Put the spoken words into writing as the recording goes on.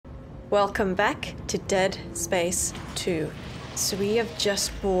Welcome back to Dead Space 2. So we have just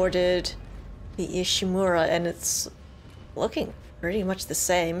boarded the Ishimura and it's looking pretty much the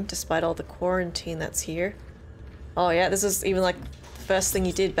same despite all the quarantine that's here. Oh yeah, this is even like the first thing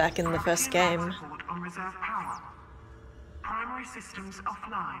you did back in the first game. On reserve power. Primary systems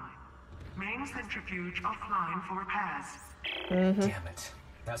offline. Main centrifuge offline for repairs. Damn it.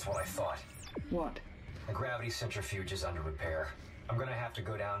 That's what I thought. What? The gravity centrifuge is under repair. I'm gonna have to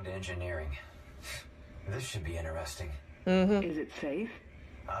go down to engineering. This should be interesting. Is it safe?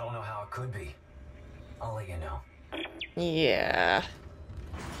 I don't know how it could be. I'll let you know. Yeah.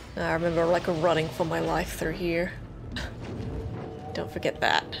 I remember like running for my life through here. Don't forget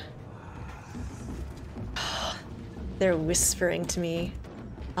that. They're whispering to me.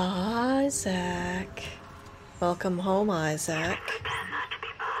 Isaac. Welcome home, Isaac.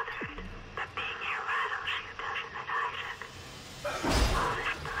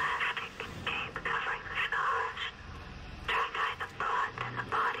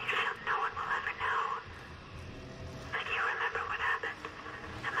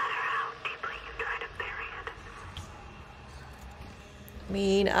 I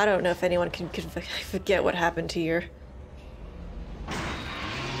mean, I don't know if anyone can forget what happened to you.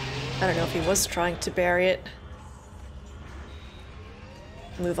 I don't know if he was trying to bury it.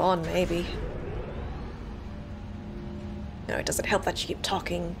 Move on, maybe. No, it doesn't help that you keep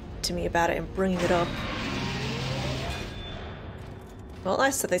talking to me about it and bringing it up. Well,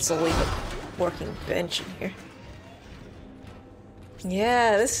 nice that they still leave a working bench in here.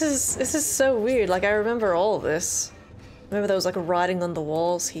 Yeah, this is so weird. Like, I remember all of this. Remember there was like a writing on the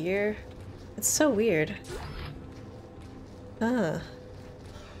walls here? It's so weird. Ah.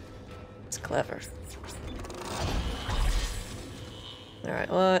 It's clever. Alright,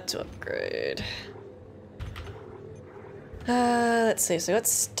 what to upgrade? Let's see, so we got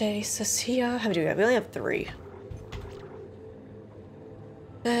stasis here. How many do we have? We only have 3.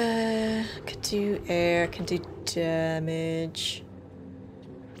 Could do air, can do damage.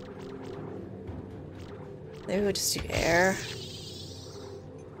 Maybe we'll just do air.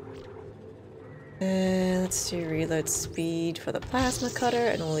 Let's do reload speed for the plasma cutter,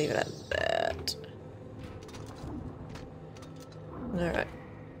 and we'll leave it at that. Alright.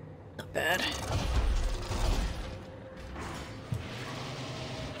 Not bad.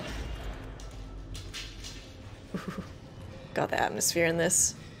 Ooh, got the atmosphere in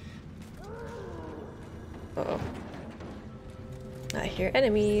this. Uh-oh. I hear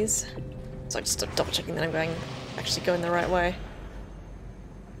enemies. So I'm just double checking that I'm actually going the right way.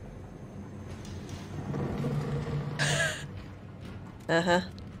 Uh-huh.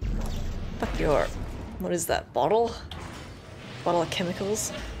 Fuck your... What is that? Bottle? Bottle of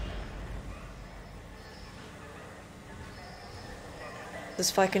chemicals?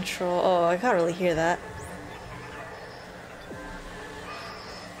 Does fire control... Oh, I can't really hear that.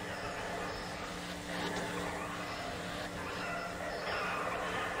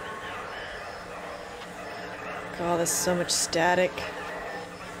 God, there's so much static.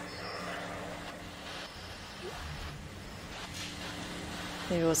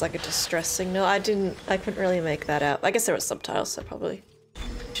 Maybe it was like a distress signal. I couldn't really make that out. I guess there were subtitles, so I probably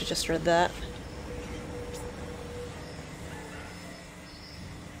should just read that.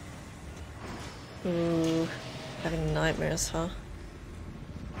 Ooh, having nightmares, huh?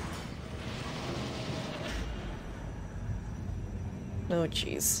 Oh,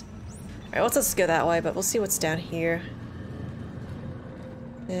 jeez. Alright, let's just go that way, but we'll see what's down here.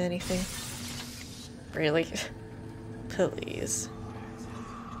 Anything? Really? Please.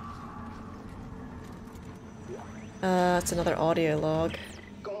 It's another audio log.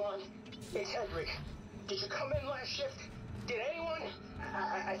 Go on. It's Hedrick. Did you come in last shift? Did anyone?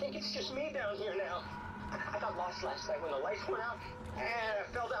 I think it's just me down here now. I got lost last night when the lights went out, and I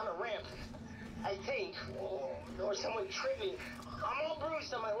fell down a ramp. I think, or someone tripped me. I'm all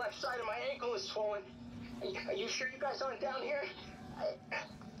bruised on my left side and my ankle is swollen. Are you sure you guys aren't down here?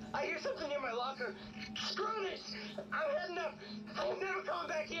 I hear something near my locker. Screw this! I'm heading up. I'm never coming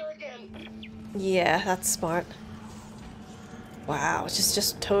back here again. Yeah, that's smart. Wow, it's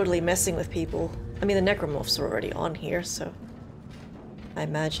just totally messing with people. I mean, the Necromorphs are already on here, so... I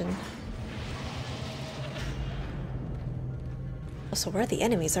imagine. Also, where are the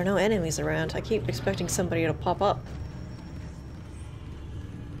enemies? There are no enemies around. I keep expecting somebody to pop up.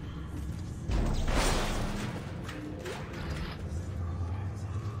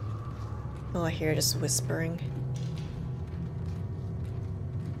 Oh, I hear just whispering.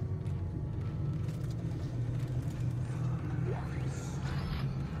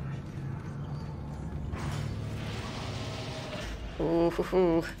 Ooh, hoo,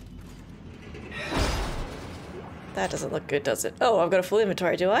 hoo. That doesn't look good, does it? Oh, I've got a full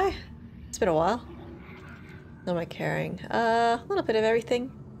inventory, do I? It's been a while. What am I carrying? A little bit of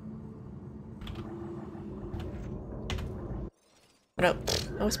everything. Oh, no,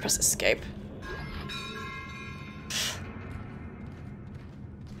 I always press escape.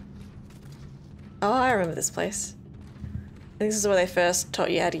 Oh, I remember this place. I think this is where they first taught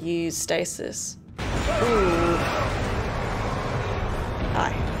you how to use stasis. Ooh.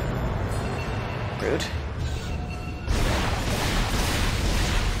 Hi. Rude.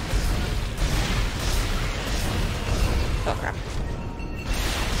 Oh crap.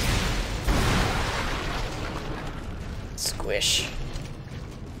 Squish.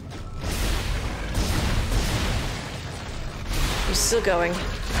 You're still going.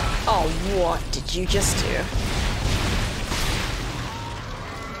 Oh, what did you just do?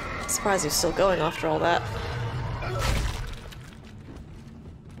 Surprised you're still going after all that.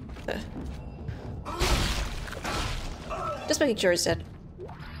 Just making sure he's dead.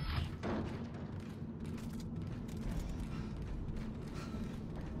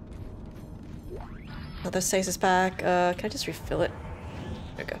 Another stasis pack. Can I just refill it?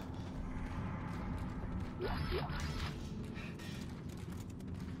 There we go.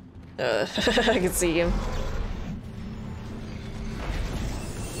 I can see him.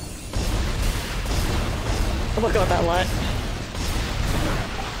 Oh my god, that light.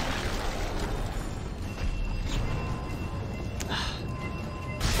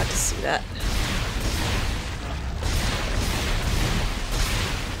 Hard to see that.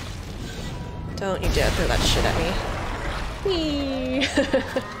 Don't you dare throw that shit at me. Whee!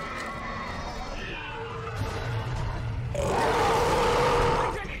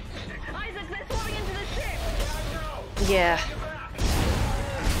 Isaac, they're falling into the ship! Yeah.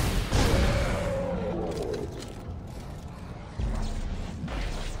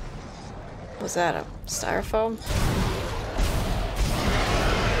 Was that a styrofoam?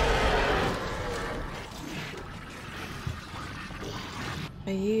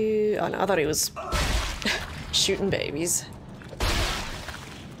 Are you... Oh no, I thought he was shooting babies.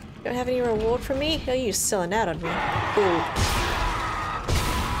 You don't have any reward for me? Oh, you're selling out on me. Ooh.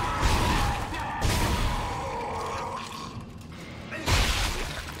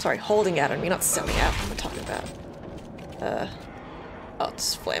 Sorry, holding out on me, not selling out. What am I talking about? Oh,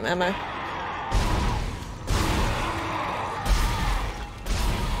 it's flame ammo.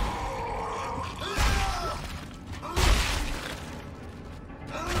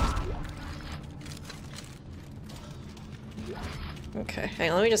 Okay, hang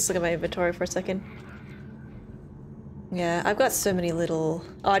on, let me just look at my inventory for a second. Yeah, I've got so many little...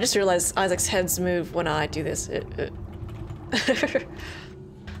 Oh, I just realized Isaac's heads move when I do this.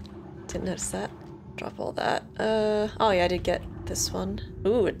 Didn't notice that. Drop all that. Oh yeah, I did get this one.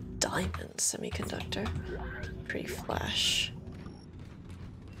 Ooh, a diamond semiconductor. Pretty flash.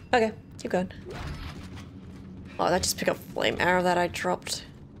 Okay, keep going. Oh, that just picked up flame arrow that I dropped.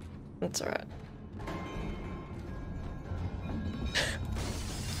 That's alright.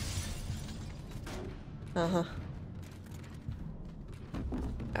 Uh-huh.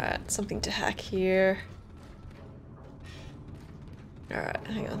 Alright, something to hack here. Alright,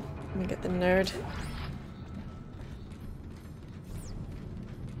 hang on. Let me get the nerd.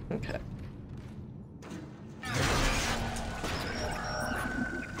 Okay.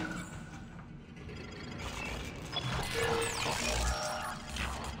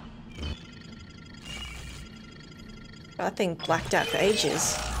 That thing blacked out for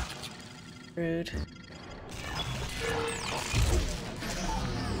ages. Rude.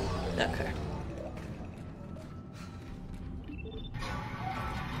 Okay.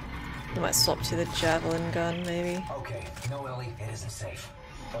 I might swap to the javelin gun, maybe. Okay, no, Ellie, it isn't safe.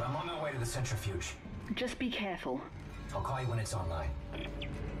 But I'm on my way to the centrifuge. Just be careful. I'll call you when it's online.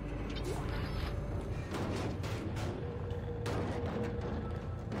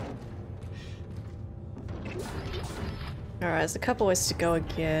 Alright, there's a couple ways to go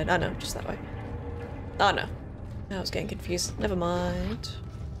again. Oh no, just that way. Oh no. I was getting confused. Never mind.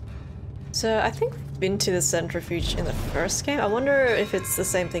 So I think I've been to the centrifuge in the first game. I wonder if it's the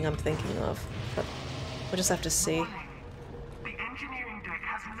same thing I'm thinking of. But we'll just have to see. Warning. The engineering deck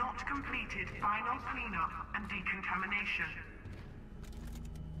has not completed final cleanup and decontamination.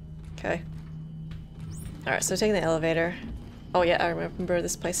 Okay. Alright, so taking the elevator. Oh yeah, I remember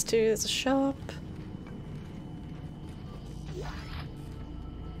this place too. There's a shop.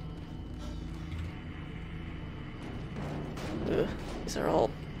 Ugh, these are all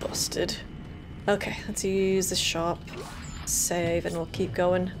busted. Okay, let's use the shop. Save and we'll keep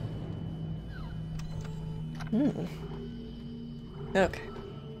going. Okay.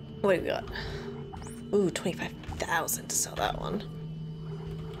 What do we got? Ooh, 25 50,000 to sell that one.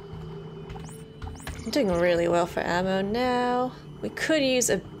 I'm doing really well for ammo now. We could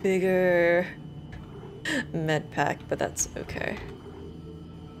use a bigger med pack, but that's okay.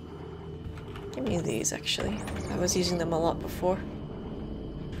 Give me these, actually. I was using them a lot before.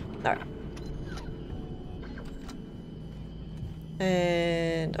 Alright.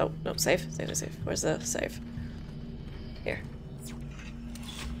 And... oh, no, save. Save. Where's the save? Here.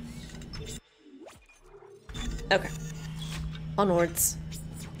 Okay. Onwards.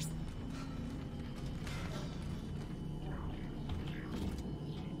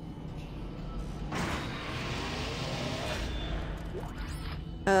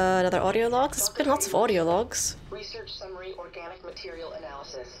 Another audio logs? There's been lots of audio logs. Research summary organic material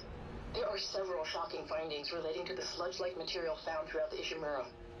analysis. There are several shocking findings relating to the sludge-like material found throughout the Ishimura.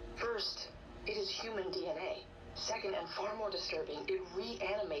 First, it is human DNA. Second, and far more disturbing, it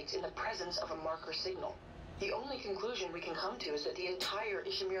reanimates in the presence of a marker signal. The only conclusion we can come to is that the entire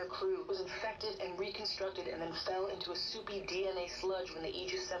Ishimura crew was infected and reconstructed and then fell into a soupy DNA sludge when the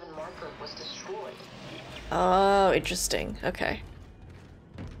Aegis 7 marker was destroyed. Oh, interesting. Okay.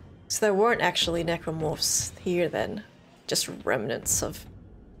 So there weren't actually necromorphs here then, just remnants of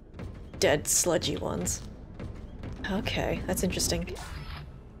dead sludgy ones. Okay, that's interesting.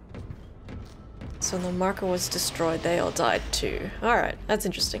 So when the marker was destroyed, they all died too. Alright, that's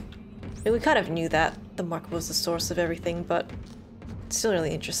interesting. I mean, we kind of knew that the marker was the source of everything, but it's still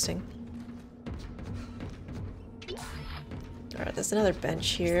really interesting. Alright, there's another bench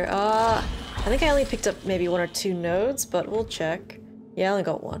here. I think I only picked up maybe 1 or 2 nodes, but we'll check. Yeah, I only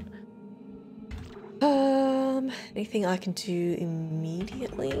got 1. Anything I can do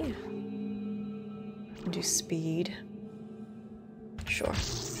immediately? I can do speed. Sure.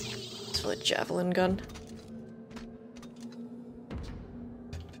 It's for the javelin gun.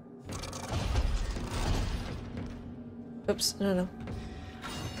 Oops, no.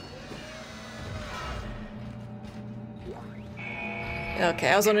 Okay,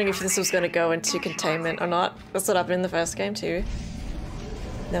 I was wondering if this was going to go into containment or not. That's what happened in the first game too.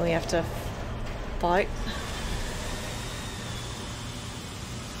 Then we have to fight.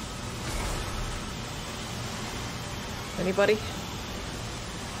 Anybody?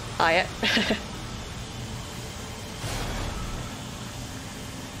 Ah, yeah. I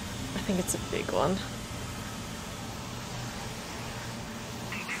think it's a big one.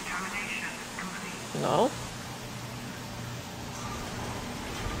 No?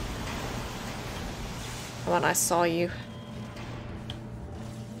 Come on, I saw you.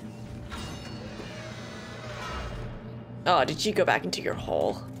 Oh, did you go back into your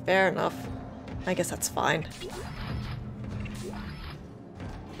hole? Fair enough. I guess that's fine.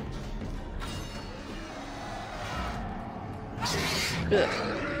 Ugh,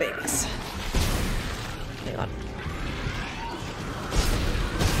 babies. Hang on.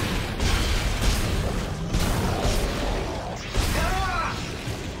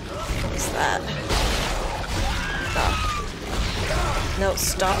 What's that? Oh. No,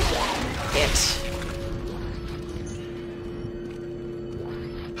 stop it.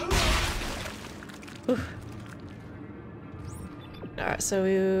 Alright, so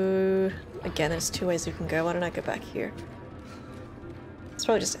again, there's 2 ways we can go. Why don't I go back here? It's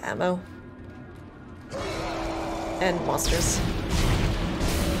probably just ammo. And monsters.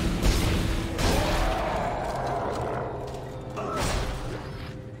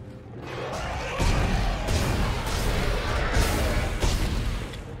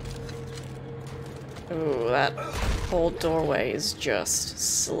 Ooh, that whole doorway is just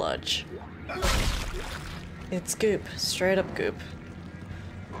sludge. It's goop. Straight up goop.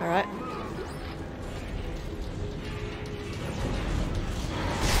 Alright.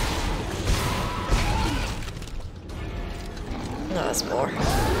 No, that's more.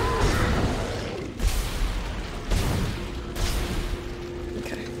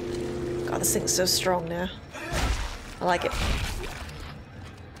 Okay. God, this thing's so strong now. I like it.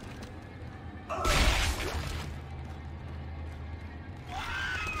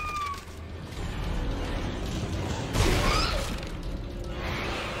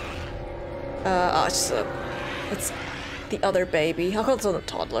 It's the other baby. I'll call it a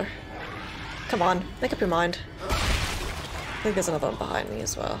toddler. Come on, make up your mind. I think there's another one behind me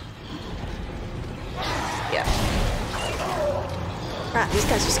as well. Yeah. Crap, these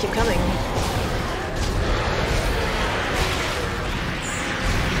guys just keep coming.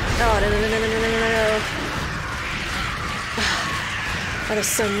 Oh, no. Oh, there's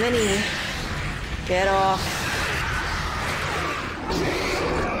so many. Get off.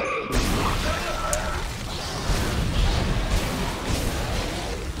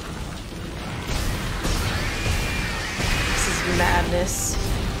 madness.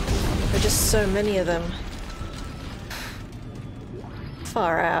 There are just so many of them.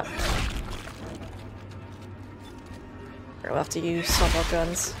 Far out. We'll have to use some more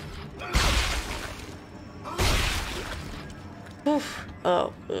guns. Oof.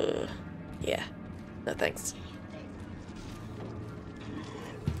 Oh, yeah. No thanks.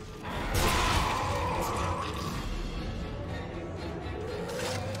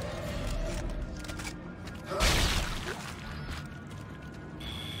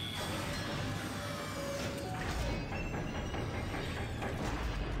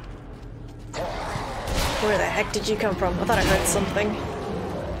 Where the heck did you come from? I thought I heard something.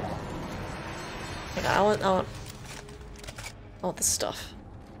 Hang on, I want the stuff.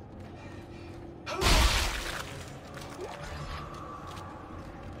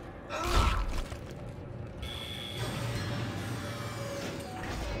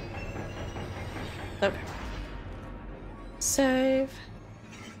 Okay. Save.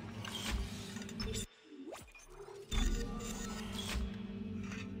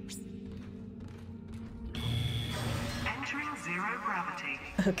 Entering zero gravity.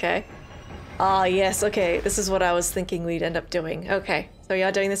 Okay. Ah, yes, okay. This is what I was thinking we'd end up doing. Okay. So we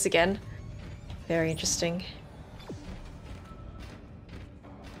are doing this again. Very interesting.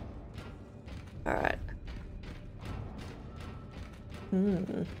 Alright.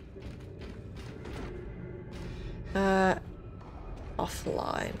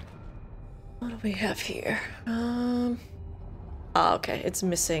 Offline. What do we have here? Oh, okay. It's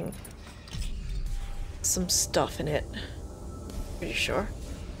missing some stuff in it. Pretty sure.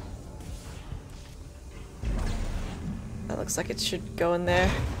 That looks like it should go in there.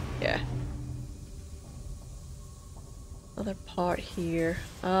 Yeah. Other part here.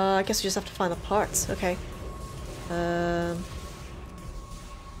 I guess we just have to find the parts. Okay.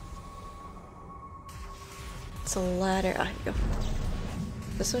 It's a ladder. Ah, here we go.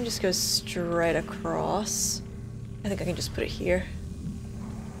 This one just goes straight across. I think I can just put it here.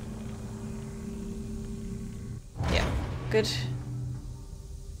 Yeah, good.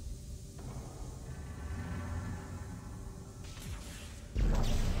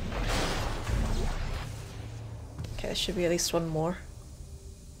 Okay, there should be at least one more.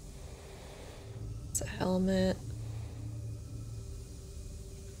 It's a helmet.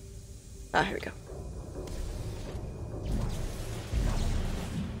 Ah, here we go.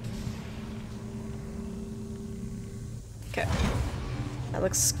 Okay. That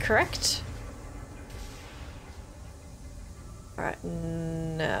looks correct. Alright,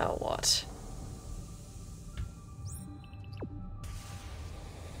 now what?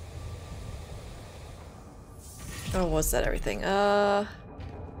 Or was that everything?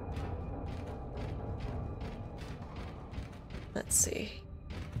 Let's see.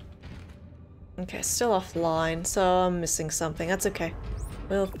 Okay, still offline, so I'm missing something. That's okay.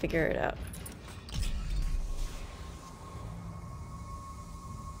 We'll figure it out.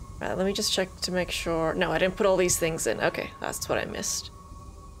 Right, let me just check to make sure. No, I didn't put all these things in. Okay, that's what I missed.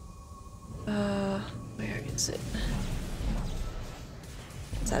 Where is it?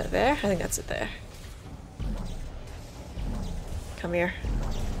 Is that it there? I think that's it there. Come here.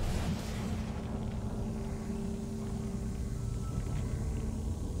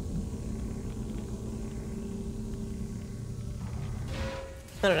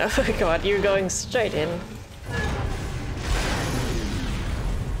 I don't know. Come on, you're going straight in.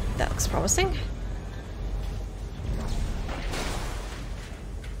 That looks promising.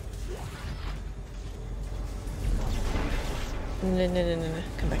 No.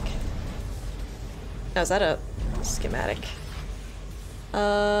 Come back. Now, is that a schematic?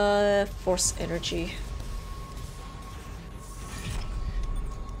 Force energy.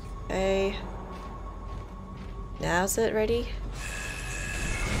 Okay. Now is it ready?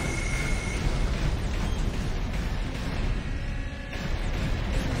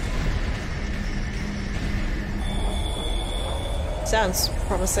 Sounds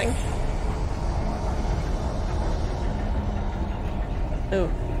promising. Oh,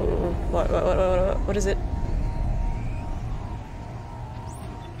 what is it?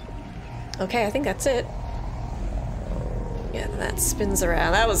 Okay, I think that's it. Yeah, that spins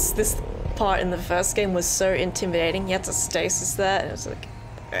around. This part in the first game was so intimidating. You had to stasis that, and it was like,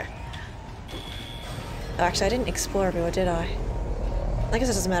 eh. Oh, actually, I didn't explore everywhere, did I? I guess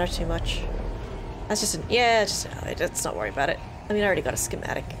it doesn't matter too much. That's just let's not worry about it. I mean, I already got a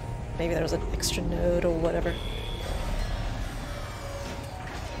schematic. Maybe there was an extra node or whatever.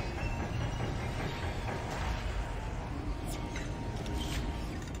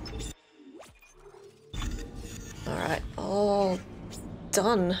 Alright, all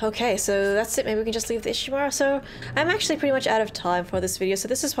done. Okay, so that's it. Maybe we can just leave the Ishimura. So I'm actually pretty much out of time for this video, so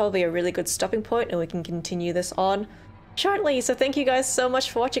this is probably a really good stopping point, and we can continue this on shortly. So thank you guys so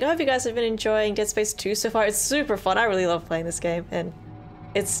much for watching. I hope you guys have been enjoying Dead Space 2 so far. It's super fun. I really love playing this game, and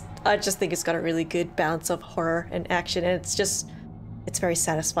I just think it's got a really good balance of horror and action, and it's very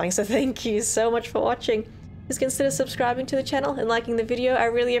satisfying. So thank you so much for watching. Please consider subscribing to the channel and liking the video. I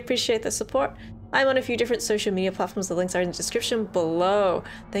really appreciate the support. I'm on a few different social media platforms. The links are in the description below.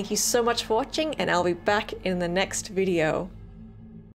 Thank you so much for watching, and I'll be back in the next video.